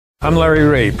I'm Larry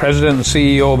Ray, President and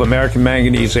CEO of American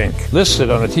Manganese, Inc.,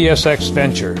 listed on the TSX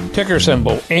Venture, ticker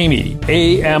symbol AMY,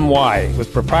 A-M-Y,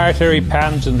 with proprietary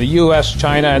patents in the U.S.,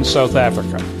 China, and South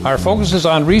Africa. Our focus is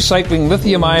on recycling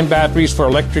lithium-ion batteries for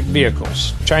electric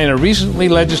vehicles. China recently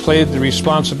legislated the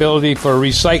responsibility for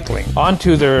recycling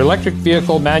onto their electric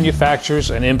vehicle manufacturers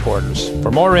and importers.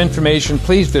 For more information,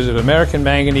 please visit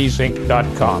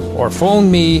AmericanManganeseInc.com or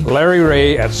phone me, Larry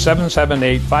Ray, at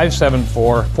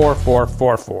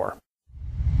 778-574-4444.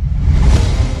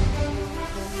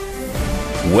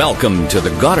 Welcome to the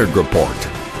Goddard Report.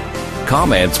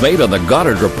 Comments made on the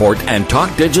Goddard Report and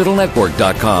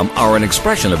TalkDigitalNetwork.com are an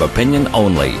expression of opinion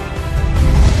only.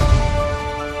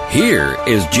 Here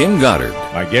is Jim Goddard.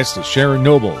 My guest is Sharon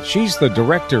Noble. She's the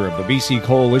director of the BC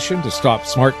Coalition to Stop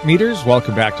Smart Meters.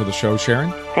 Welcome back to the show,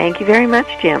 Sharon. Thank you very much,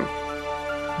 Jim.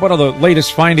 One of the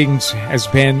latest findings has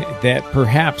been that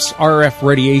perhaps RF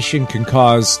radiation can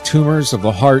cause tumors of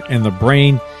the heart and the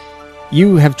brain.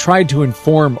 You have tried to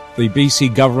inform the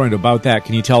BC government about that.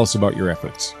 Can you tell us about your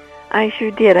efforts? I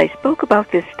sure did. I spoke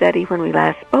about this study when we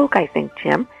last spoke, I think,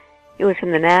 Jim. It was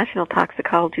from the National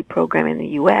Toxicology Program in the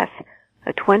U.S.,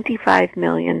 a 25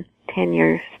 million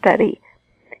 10-year study.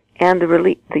 And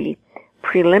the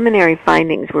preliminary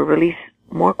findings were released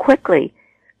more quickly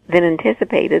than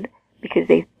anticipated because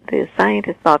the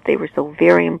scientists thought they were so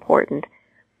very important.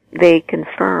 They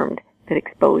confirmed that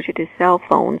exposure to cell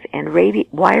phones and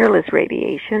wireless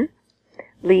radiation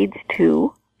leads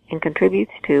to and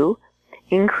contributes to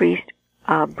increased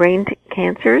brain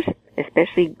cancers,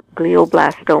 especially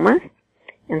glioblastomas,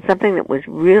 and something that was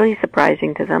really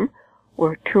surprising to them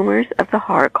were tumors of the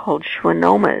heart called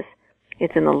schwannomas.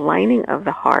 It's in the lining of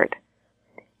the heart.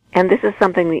 And this is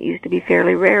something that used to be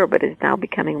fairly rare but is now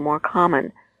becoming more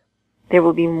common. There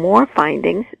will be more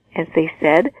findings, as they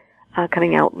said,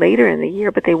 coming out later in the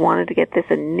year, but they wanted to get this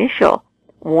initial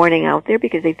warning out there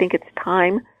because they think it's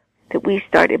time that we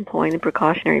start employing the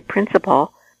precautionary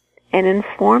principle and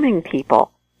informing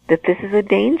people that this is a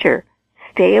danger.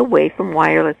 Stay away from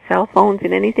wireless cell phones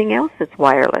and anything else that's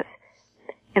wireless.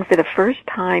 And for the first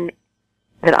time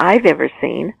that I've ever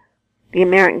seen, the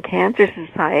American Cancer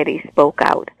Society spoke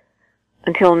out.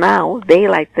 Until now, they,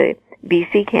 like the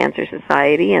BC Cancer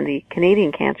Society and the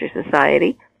Canadian Cancer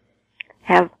Society,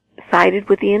 have sided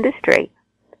with the industry.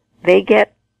 They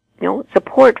get,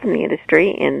 support from the industry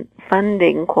in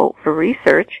funding, quote, for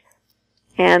research,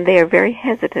 and they are very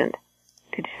hesitant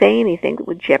to say anything that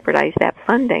would jeopardize that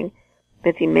funding.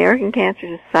 But the American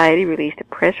Cancer Society released a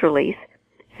press release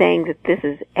saying that this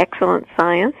is excellent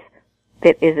science,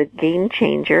 that is a game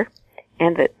changer,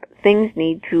 and that things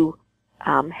need to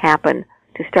happen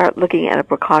to start looking at a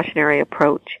precautionary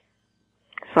approach.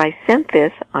 So I sent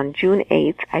this on June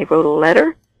 8th. I wrote a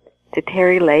letter to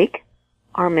Terry Lake,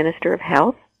 our Minister of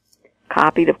Health,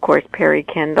 copied, of course, Perry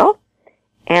Kendall,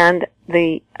 and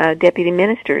the Deputy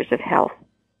Ministers of Health,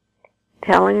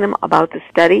 telling them about the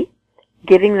study,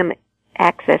 giving them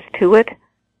access to it,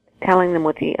 telling them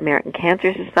what the American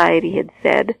Cancer Society had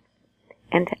said,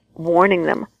 and warning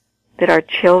them that our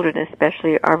children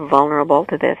especially are vulnerable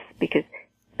to this because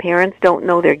parents don't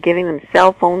know they're giving them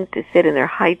cell phones to sit in their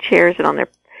high chairs and on their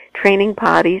training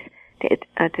potties to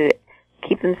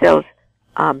keep themselves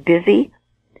busy.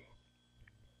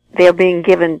 They're being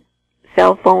given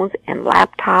cell phones and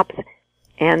laptops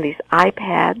and these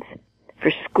iPads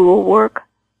for schoolwork.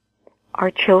 Our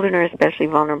children are especially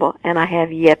vulnerable, and I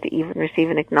have yet to even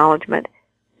receive an acknowledgement.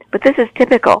 But this is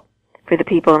typical for the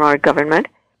people in our government.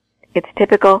 It's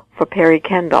typical for Perry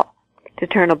Kendall to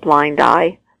turn a blind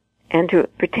eye and to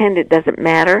pretend it doesn't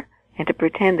matter and to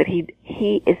pretend that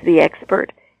he is the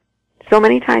expert. So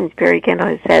many times Perry Kendall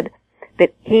has said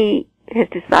that he has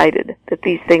decided that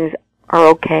these things are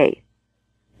okay,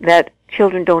 that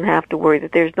children don't have to worry,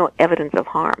 that there's no evidence of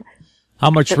harm. How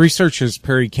much research has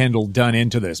Perry Kendall done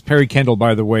into this? Perry Kendall,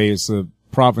 by the way, is the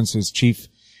province's chief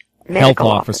health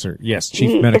officer. Yes,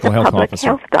 chief medical health officer. He is a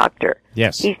public health doctor.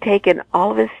 Yes. He's taken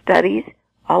all of his studies,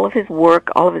 all of his work,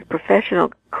 all of his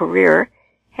professional career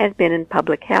has been in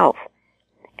public health.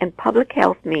 And public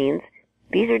health means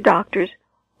these are doctors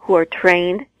who are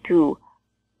trained to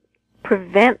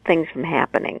prevent things from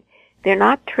happening. They're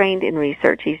not trained in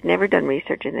research. He's never done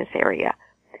research in this area.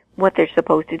 What they're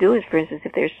supposed to do is, for instance,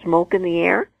 if there's smoke in the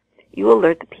air, you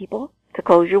alert the people to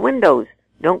close your windows.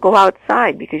 Don't go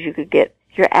outside because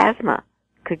your asthma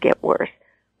could get worse.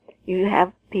 You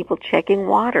have people checking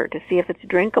water to see if it's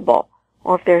drinkable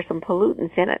or if there's some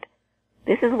pollutants in it.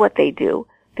 This is what they do.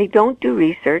 They don't do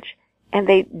research and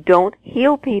they don't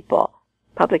heal people.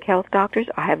 Public health doctors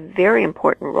have very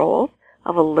important roles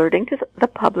of alerting to the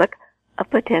public of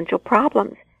potential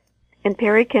problems. And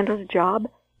Perry Kendall's job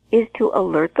is to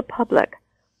alert the public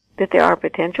that there are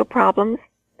potential problems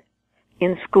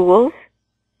in schools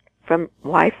from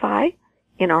Wi-Fi,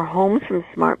 in our homes from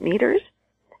smart meters,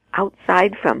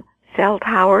 outside from cell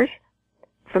towers,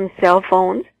 from cell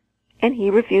phones, and he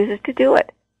refuses to do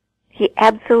it. He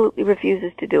absolutely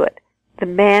refuses to do it. The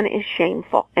man is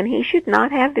shameful, and he should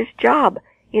not have this job.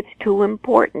 It's too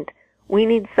important. We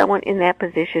need someone in that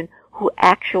position who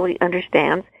actually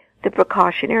understands the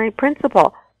precautionary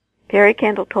principle. Perry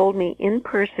Kendall told me in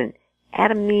person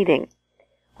at a meeting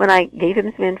when I gave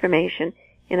him some information,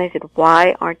 and I said,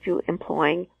 why aren't you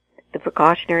employing the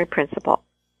precautionary principle?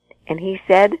 And he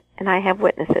said, and I have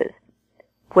witnesses,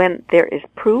 when there is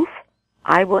proof,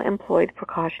 I will employ the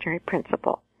precautionary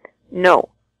principle. No,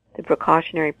 the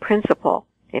precautionary principle,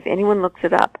 if anyone looks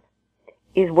it up,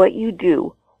 is what you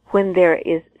do when there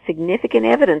is significant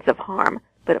evidence of harm,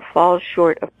 but it falls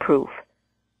short of proof.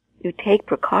 You take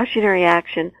precautionary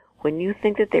action when you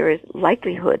think that there is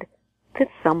likelihood that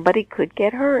somebody could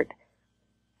get hurt.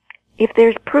 If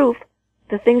there's proof,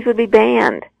 the things would be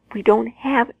banned. We don't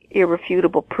have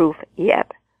irrefutable proof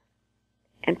yet.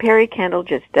 And Perry Kendall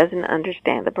just doesn't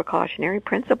understand the precautionary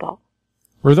principle.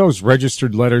 Were those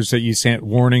registered letters that you sent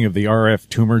warning of the RF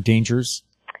tumor dangers?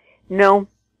 No.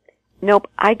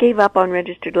 Nope. I gave up on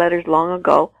registered letters long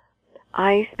ago.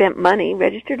 I spent money.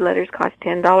 Registered letters cost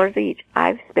 $10 each.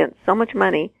 I've spent so much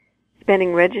money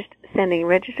sending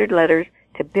registered letters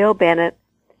to Bill Bennett,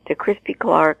 to Christy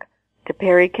Clark, to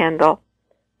Perry Kendall,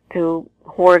 to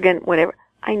Horgan, whatever.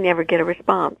 I never get a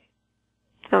response.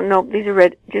 So no, these are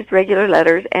just regular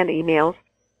letters and emails.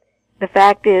 The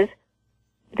fact is,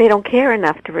 they don't care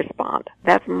enough to respond.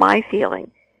 That's my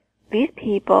feeling. These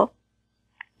people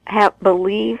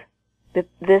believe that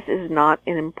this is not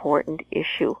an important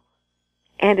issue.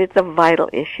 And it's a vital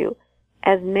issue.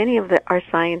 As many of our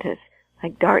scientists,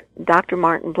 like Dr.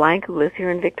 Martin Blank, who lives here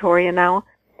in Victoria now,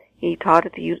 he taught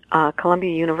at the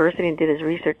Columbia University and did his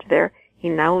research there. He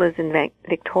now lives in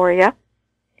Victoria.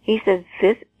 He says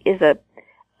this is a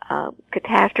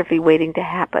catastrophe waiting to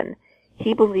happen.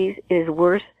 He believes it is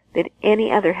worse than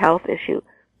any other health issue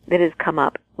that has come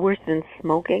up, worse than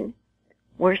smoking,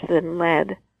 worse than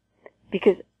lead,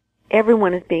 because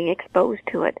everyone is being exposed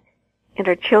to it, and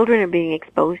our children are being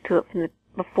exposed to it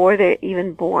before they're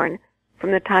even born,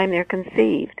 from the time they're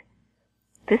conceived.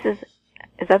 This is,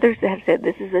 as others have said,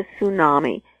 this is a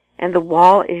tsunami, and the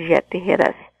wall is yet to hit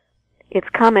us. It's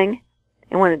coming,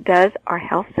 and when it does, our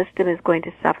health system is going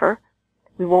to suffer.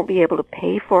 We won't be able to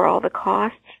pay for all the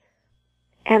costs,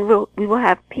 and we will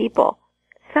have people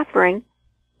suffering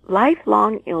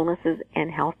lifelong illnesses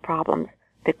and health problems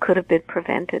that could have been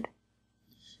prevented.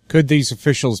 Could these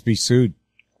officials be sued?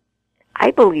 I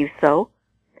believe so.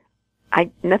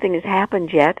 Nothing has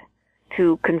happened yet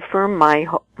to confirm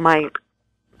my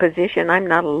position. I'm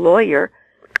not a lawyer,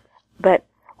 but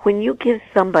when you give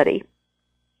somebody,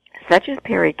 such as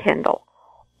Perry Kendall,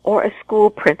 or a school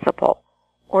principal,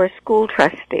 or a school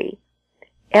trustee,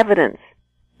 evidence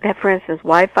that, for instance,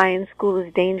 Wi-Fi in school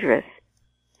is dangerous,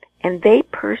 and they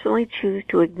personally choose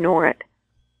to ignore it,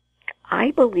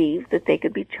 I believe that they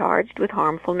could be charged with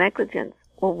harmful negligence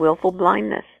or willful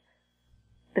blindness.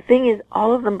 The thing is,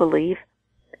 all of them believe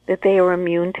that they are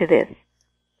immune to this.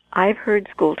 I've heard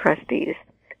school trustees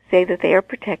say that they are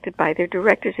protected by their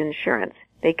director's insurance.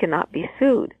 They cannot be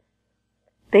sued.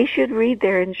 They should read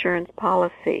their insurance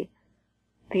policy.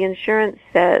 The insurance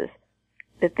says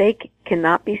that they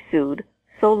cannot be sued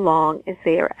so long as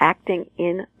they are acting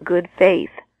in good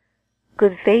faith.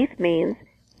 Good faith means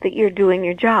that you're doing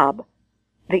your job,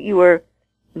 that you are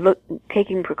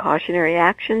taking precautionary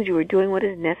actions, you are doing what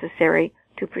is necessary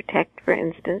to protect, for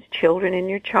instance, children in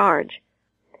your charge.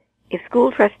 If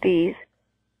school trustees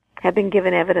have been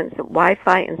given evidence that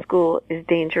Wi-Fi in school is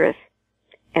dangerous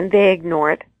and they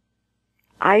ignore it,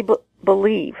 I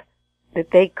believe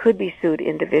that they could be sued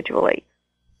individually.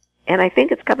 And I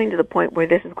think it's coming to the point where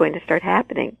this is going to start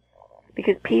happening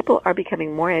because people are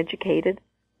becoming more educated,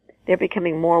 they're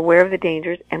becoming more aware of the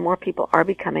dangers, and more people are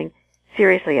becoming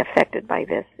seriously affected by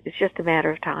this. It's just a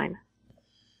matter of time.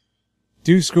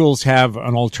 Do schools have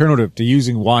an alternative to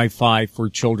using Wi-Fi for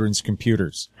children's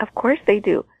computers? Of course they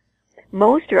do.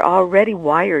 Most are already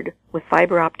wired with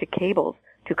fiber optic cables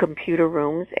to computer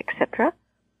rooms, etc.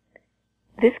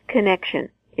 This connection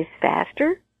is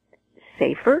faster,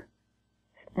 safer,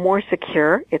 more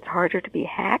secure, it's harder to be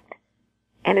hacked,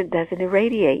 and it doesn't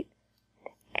irradiate.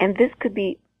 And this could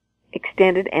be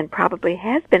extended, and probably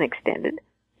has been extended,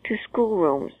 to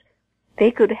schoolrooms.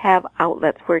 They could have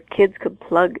outlets where kids could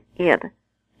plug in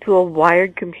to a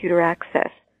wired computer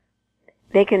access.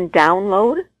 They can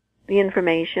download the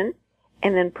information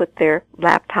and then put their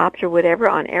laptops or whatever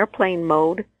on airplane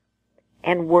mode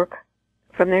and work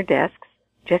from their desks,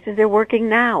 just as they're working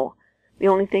now. The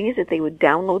only thing is that they would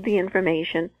download the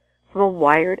information from a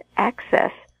wired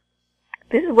access.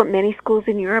 This is what many schools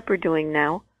in Europe are doing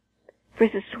now. For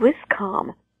instance,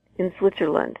 Swisscom in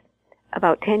Switzerland,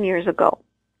 about 10 years ago.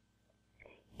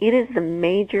 It is the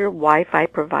major Wi-Fi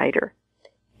provider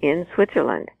in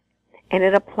Switzerland, and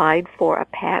it applied for a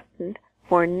patent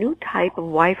for a new type of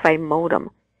Wi-Fi modem.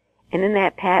 And in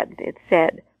that patent it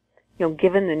said,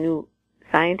 given the new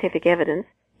scientific evidence,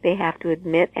 they have to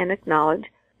admit and acknowledge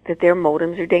that their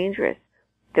modems are dangerous,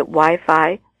 that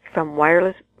Wi-Fi from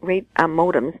wireless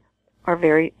modems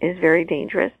is very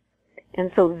dangerous.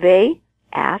 And so they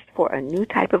asked for a new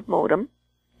type of modem,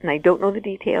 and I don't know the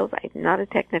details, I'm not a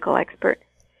technical expert,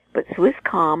 but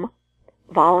Swisscom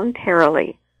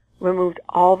voluntarily removed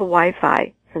all the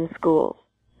Wi-Fi from schools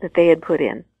that they had put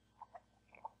in.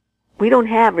 We don't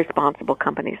have responsible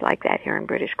companies like that here in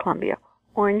British Columbia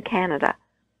or in Canada.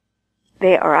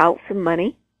 They are out for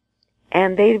money,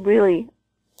 and they really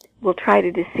will try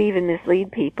to deceive and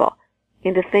mislead people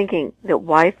into thinking that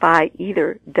Wi-Fi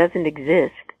either doesn't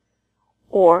exist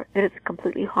or that it's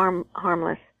completely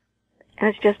harmless. And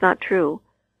it's just not true.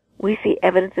 We see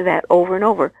evidence of that over and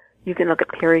over. You can look at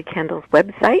Perry Kendall's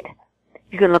website.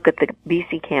 You can look at the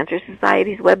BC Cancer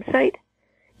Society's website.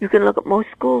 You can look at most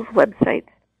schools' websites.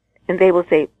 And they will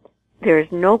say, there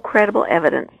is no credible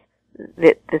evidence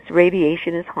that this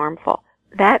radiation is harmful.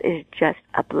 That is just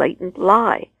a blatant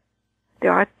lie.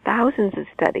 There are thousands of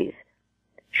studies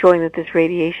showing that this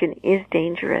radiation is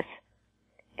dangerous.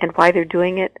 And why they're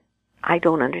doing it, I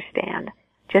don't understand.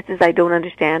 Just as I don't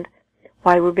understand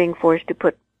why we're being forced to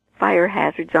put fire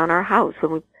hazards on our house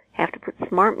when we have to put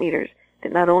smart meters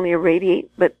that not only irradiate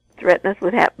but threaten us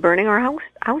with burning our house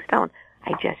down.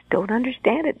 I just don't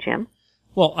understand it, Jim.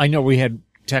 Well, I know we had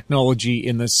technology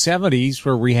in the 70s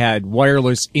where we had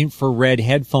wireless infrared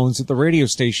headphones at the radio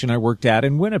station I worked at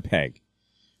in Winnipeg.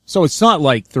 So it's not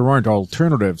like there aren't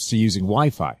alternatives to using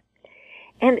Wi-Fi.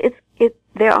 And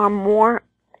there are more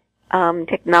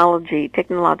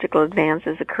technological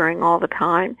advances occurring all the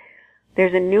time.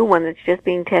 There's a new one that's just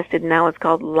being tested now. It's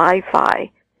called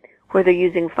Li-Fi, where they're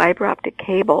using fiber optic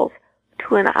cables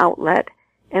to an outlet,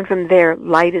 and from there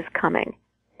light is coming.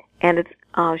 And it's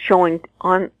showing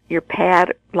on your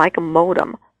pad like a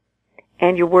modem,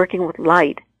 and you're working with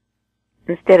light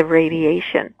instead of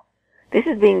radiation. This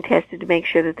is being tested to make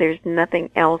sure that there's nothing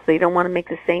else. They don't want to make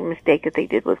the same mistake that they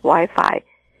did with Wi-Fi,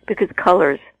 because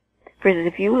colors. For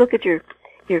instance, if you look at your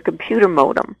computer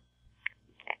modem,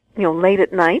 late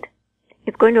at night,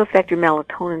 it's going to affect your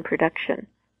melatonin production.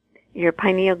 Your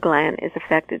pineal gland is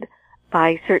affected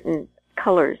by certain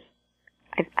colors.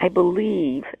 I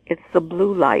believe it's the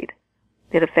blue light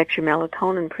that affects your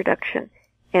melatonin production.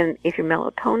 And if your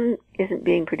melatonin isn't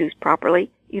being produced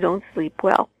properly, you don't sleep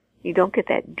well. You don't get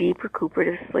that deep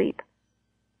recuperative sleep.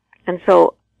 And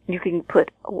so you can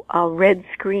put a red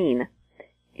screen.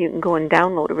 You can go and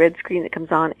download a red screen that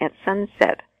comes on at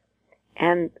sunset.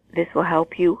 And this will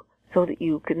help you so that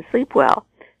you can sleep well.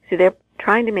 So they're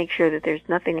trying to make sure that there's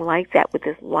nothing like that with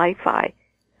this Wi-Fi.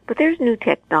 But there's new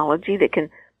technology that can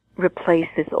replace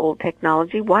this old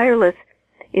technology. Wireless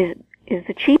is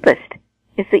the cheapest.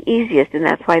 It's the easiest, and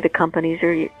that's why the companies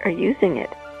are using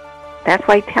it. That's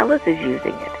why TELUS is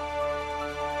using it.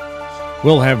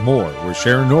 We'll have more with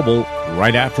Sharon Noble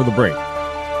right after the break.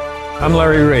 I'm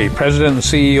Larry Ray, President and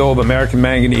CEO of American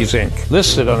Manganese Inc.,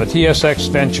 listed on the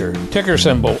TSX Venture, ticker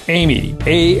symbol AMY,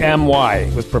 A-M-Y,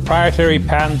 with proprietary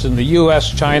patents in the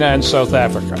U.S., China, and South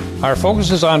Africa. Our focus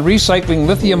is on recycling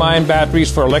lithium-ion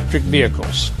batteries for electric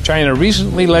vehicles. China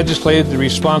recently legislated the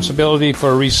responsibility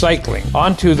for recycling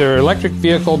onto their electric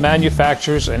vehicle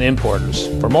manufacturers and importers.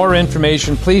 For more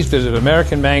information, please visit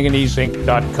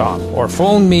AmericanManganeseInc.com or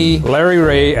phone me, Larry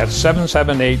Ray, at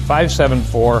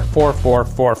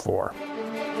 778-574-4444.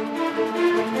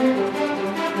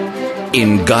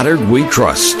 In Goddard we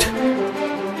trust.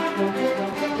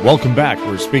 Welcome back.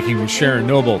 We're speaking with Sharon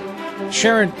Noble.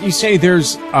 Sharon, you say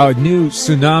there's a new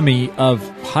tsunami of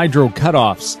hydro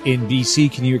cutoffs in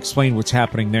BC. Can you explain what's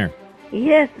happening there?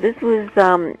 Yes, this was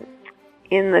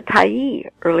in the Tyee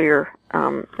earlier,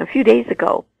 a few days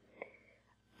ago.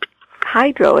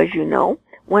 Hydro, as you know,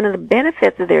 one of the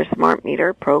benefits of their smart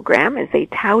meter program, as they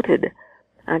touted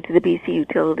to the BC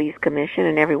Utilities Commission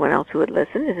and everyone else who would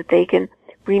listen, is that they can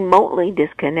remotely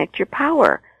disconnect your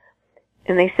power.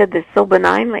 And they said this so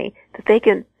benignly that they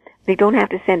don't have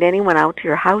to send anyone out to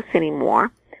your house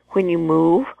anymore when you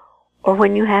move or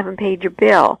when you haven't paid your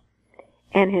bill.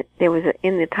 And there was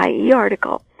in the Tyee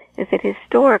article, it said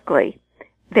historically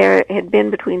there had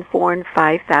been between 4,000 and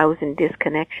 5,000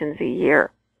 disconnections a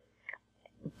year.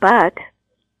 But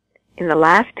in the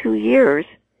last 2 years,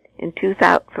 from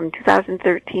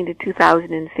 2013 to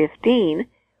 2015,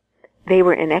 they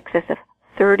were in excess of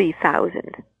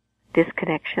 30,000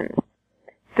 disconnections.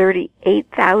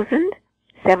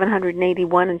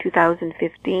 38,781 in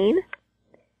 2015,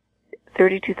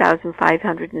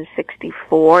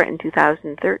 32,564 in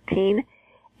 2013,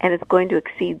 and it's going to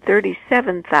exceed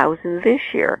 37,000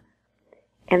 this year.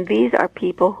 And these are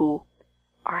people who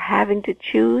are having to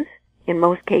choose, in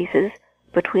most cases,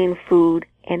 between food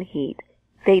and heat.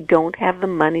 They don't have the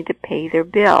money to pay their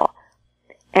bill.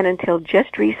 And until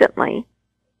just recently,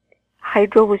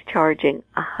 Hydro was charging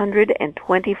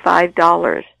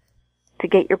 $125 to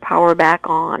get your power back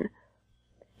on.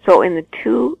 So in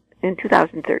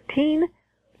 2013,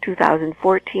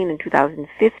 2014, and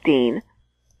 2015,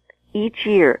 each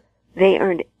year they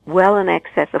earned well in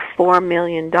excess of $4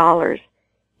 million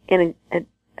in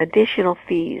additional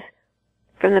fees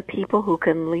from the people who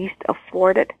can least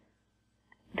afford it.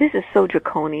 This is so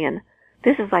draconian.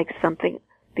 This is like something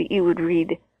that you would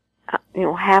read,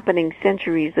 happening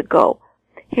centuries ago.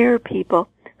 Here are people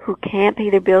who can't pay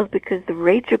their bills because the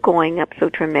rates are going up so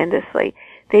tremendously.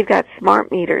 They've got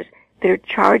smart meters that are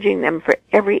charging them for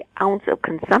every ounce of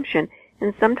consumption,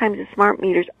 and sometimes the smart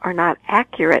meters are not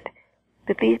accurate.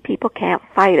 But these people can't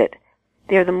fight it.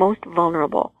 They're the most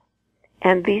vulnerable.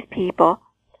 And these people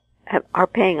are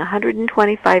paying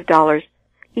 $125,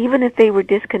 even if they were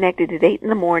disconnected at 8 in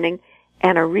the morning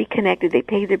and are reconnected. They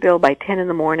pay their bill by 10 in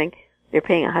the morning. They're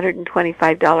paying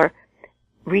 $125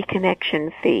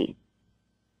 reconnection fee.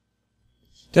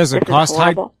 Does it cost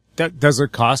Hydro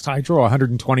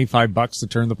 $125 to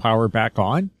turn the power back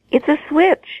on? It's a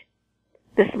switch.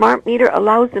 The smart meter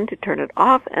allows them to turn it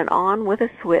off and on with a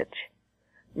switch.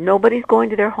 Nobody's going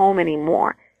to their home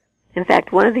anymore. In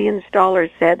fact, one of the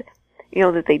installers said,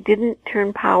 that they didn't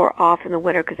turn power off in the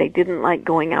winter because they didn't like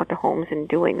going out to homes and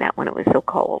doing that when it was so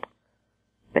cold.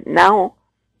 But now,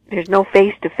 there's no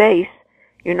face-to-face.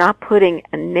 You're not putting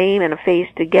a name and a face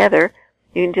together.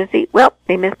 You can just see, well,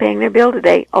 they missed paying their bill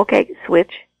today. Okay,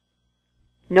 switch.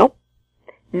 Nope.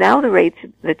 Now the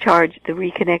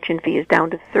reconnection fee is down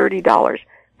to $30,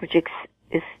 which is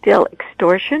still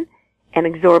extortion and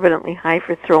exorbitantly high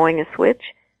for throwing a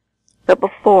switch. But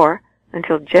before,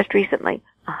 until just recently,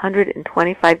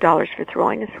 $125 for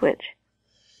throwing a switch.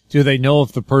 Do they know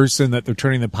if the person that they're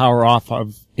turning the power off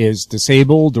of is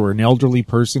disabled or an elderly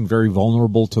person very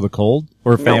vulnerable to the cold?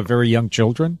 Or if they have very young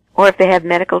children? Or if they have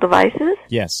medical devices?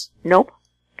 Yes. Nope.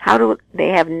 They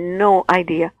have no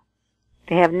idea.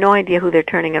 They have no idea who they're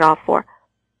turning it off for.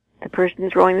 The person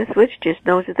throwing the switch just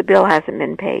knows that the bill hasn't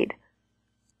been paid.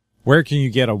 Where can you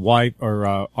get a Y or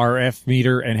a RF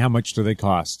meter, and how much do they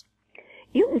cost?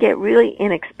 You can get really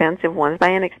inexpensive ones.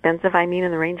 By inexpensive, I mean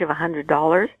in the range of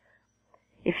 $100.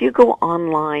 If you go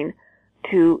online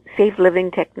to Safe Living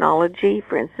Technology,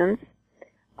 for instance,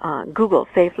 Google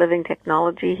Safe Living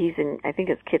Technology. He's in, I think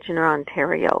it's Kitchener,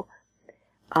 Ontario.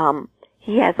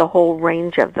 He has a whole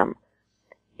range of them.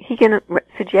 He can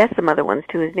suggest some other ones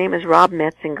too. His name is Rob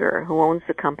Metzinger, who owns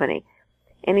the company.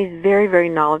 And he's very, very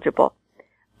knowledgeable.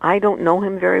 I don't know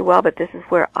him very well, but this is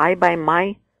where I buy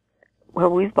where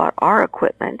we've bought our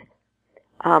equipment.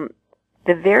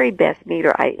 The very best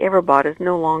meter I ever bought is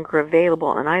no longer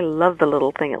available, and I love the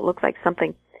little thing. It looks like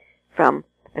something from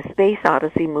a Space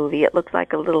Odyssey movie. It looks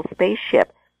like a little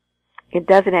spaceship. It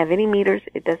doesn't have any meters.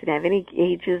 It doesn't have any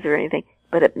gauges or anything,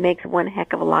 but it makes one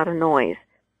heck of a lot of noise.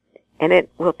 And it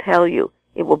will tell you.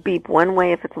 It will beep one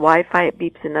way if it's Wi-Fi. It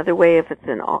beeps another way if it's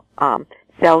an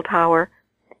cell tower.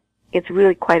 It's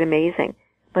really quite amazing.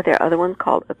 But there are other ones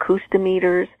called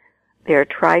acoustimeters. There are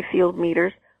tri-field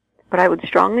meters. But I would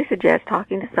strongly suggest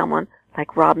talking to someone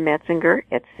like Rob Metzinger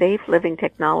at Safe Living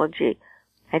Technology.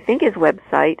 I think his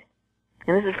website,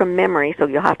 and this is from memory, so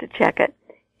you'll have to check it,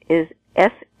 is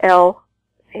slt.co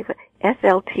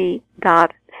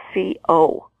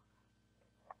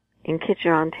in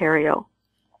Kitchener, Ontario.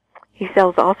 He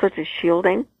sells all sorts of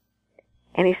shielding,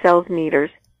 and he sells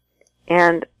meters.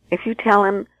 And if you tell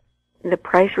him the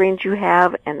price range you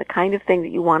have and the kind of thing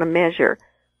that you want to measure,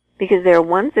 because there are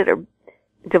ones that are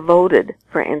devoted,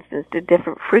 for instance, to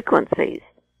different frequencies.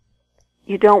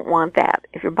 You don't want that.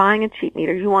 If you're buying a cheap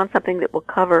meter, you want something that will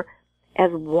cover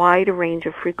as wide a range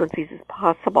of frequencies as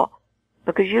possible,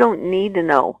 because you don't need to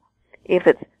know if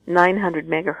it's 900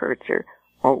 megahertz or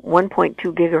 1.2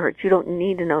 gigahertz. You don't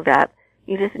need to know that.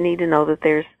 You just need to know that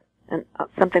there's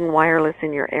something wireless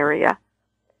in your area.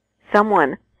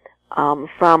 Someone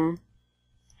from,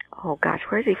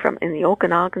 where is he from? In the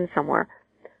Okanagan somewhere,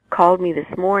 called me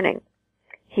this morning.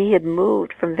 he had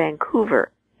moved from Vancouver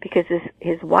because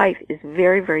his wife is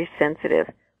very, very sensitive.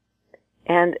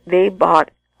 And they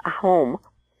bought a home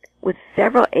with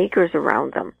several acres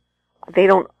around them. They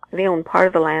own part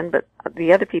of the land, but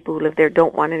the other people who live there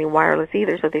don't want any wireless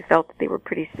either, so they felt that they were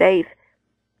pretty safe.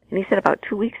 And he said about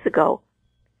 2 weeks ago,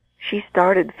 she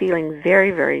started feeling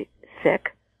very, very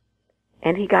sick,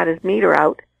 and he got his meter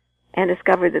out and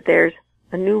discovered that there's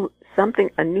a new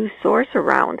source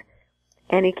around,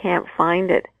 and he can't find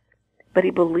it. But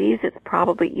he believes it's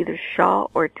probably either Shaw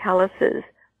or Tellus's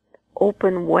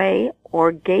open way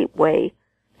or gateway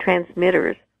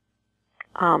transmitters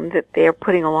that they're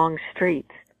putting along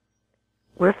streets.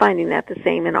 We're finding that the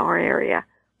same in our area.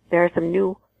 There are some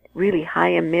new really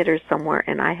high emitters somewhere,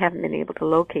 and I haven't been able to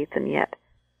locate them yet.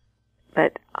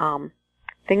 But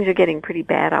things are getting pretty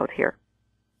bad out here.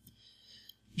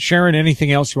 Sharon,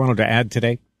 anything else you wanted to add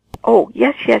today? Oh,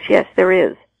 yes, there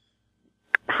is.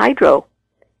 Hydro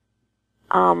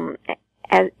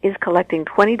is collecting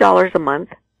 $20 a month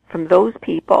from those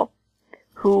people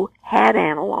who had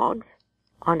analogs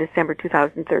on December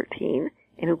 2013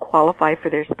 and who qualify for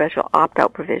their special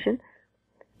opt-out provision.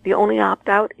 The only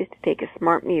opt-out is to take a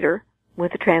smart meter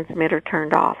with the transmitter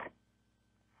turned off.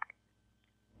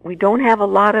 We don't have a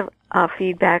lot of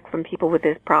feedback from people with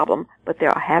this problem, but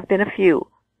there have been a few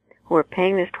who are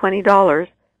paying this $20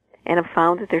 and have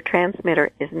found that their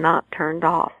transmitter is not turned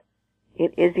off.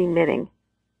 It is emitting.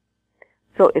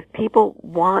 So if people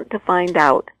want to find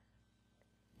out,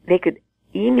 they could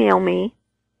email me,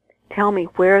 tell me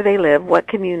where they live, what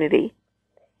community,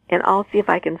 and I'll see if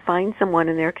I can find someone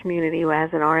in their community who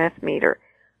has an RF meter.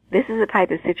 This is the type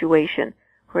of situation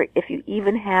where if you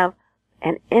even have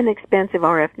an inexpensive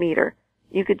RF meter,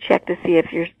 you could check to see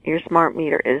if your smart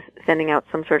meter is sending out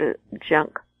some sort of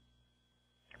junk.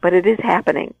 But it is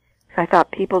happening. So I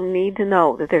thought people need to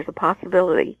know that there's a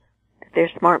possibility that their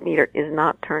smart meter is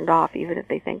not turned off, even if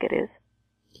they think it is.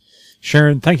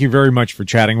 Sharon, thank you very much for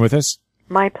chatting with us.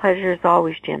 My pleasure as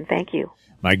always, Jim. Thank you.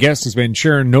 My guest has been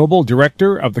Sharon Noble,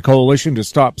 Director of the Coalition to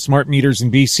Stop Smart Meters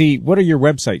in BC. What are your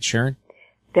websites, Sharon?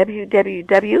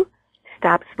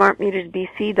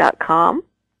 www.stopsmartmetersbc.com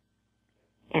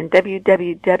and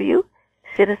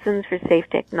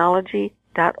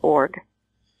www.citizensforsafetechnology.org.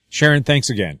 Sharon, thanks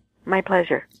again. My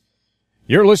pleasure.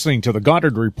 You're listening to The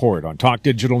Goddard Report on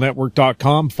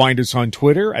TalkDigitalNetwork.com. Find us on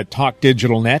Twitter at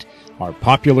TalkDigitalNet. Our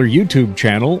popular YouTube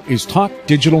channel is Talk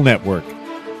Digital Network.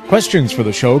 Questions for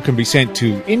the show can be sent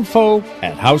to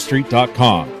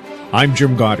info@howstreet.com. I'm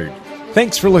Jim Goddard.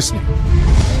 Thanks for listening.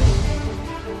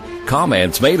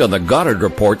 Comments made on The Goddard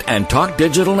Report and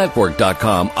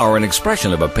TalkDigitalNetwork.com are an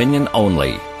expression of opinion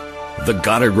only. The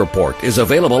Goddard Report is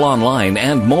available online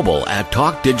and mobile at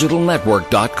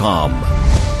TalkDigitalNetwork.com.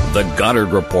 The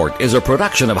Goddard Report is a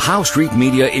production of How Street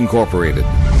Media Incorporated.